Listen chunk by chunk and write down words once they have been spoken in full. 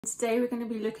Today we're going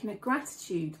to be looking at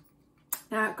gratitude.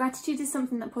 Now, gratitude is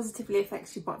something that positively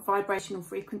affects your vibrational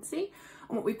frequency,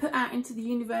 and what we put out into the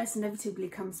universe inevitably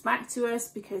comes back to us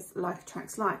because like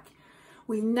attracts like.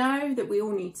 We know that we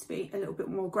all need to be a little bit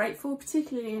more grateful,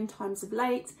 particularly in times of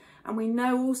late, and we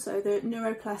know also that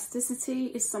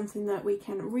neuroplasticity is something that we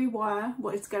can rewire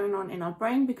what is going on in our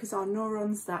brain, because our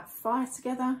neurons that fire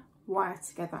together wire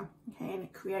together, okay, and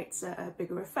it creates a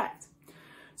bigger effect.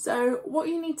 So what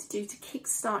you need to do to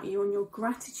kickstart you on your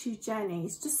gratitude journey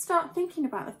is just start thinking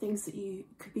about the things that you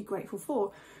could be grateful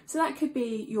for. So that could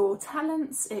be your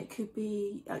talents, it could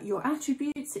be your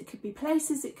attributes, it could be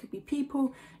places, it could be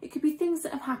people, it could be things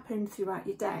that have happened throughout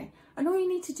your day. And all you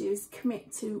need to do is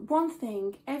commit to one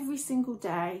thing every single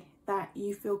day that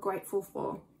you feel grateful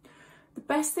for. The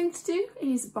best thing to do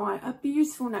is buy a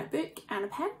beautiful notebook and a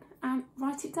pen and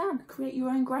write it down. Create your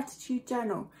own gratitude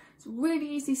journal. It's a really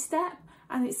easy step.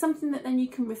 And it's something that then you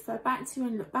can refer back to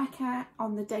and look back at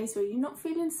on the days where you're not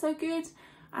feeling so good,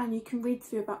 and you can read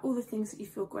through about all the things that you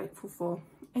feel grateful for.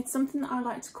 It's something that I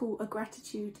like to call a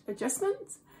gratitude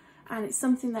adjustment, and it's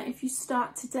something that if you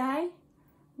start today,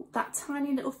 that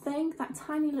tiny little thing, that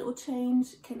tiny little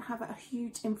change can have a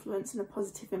huge influence and a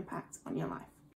positive impact on your life.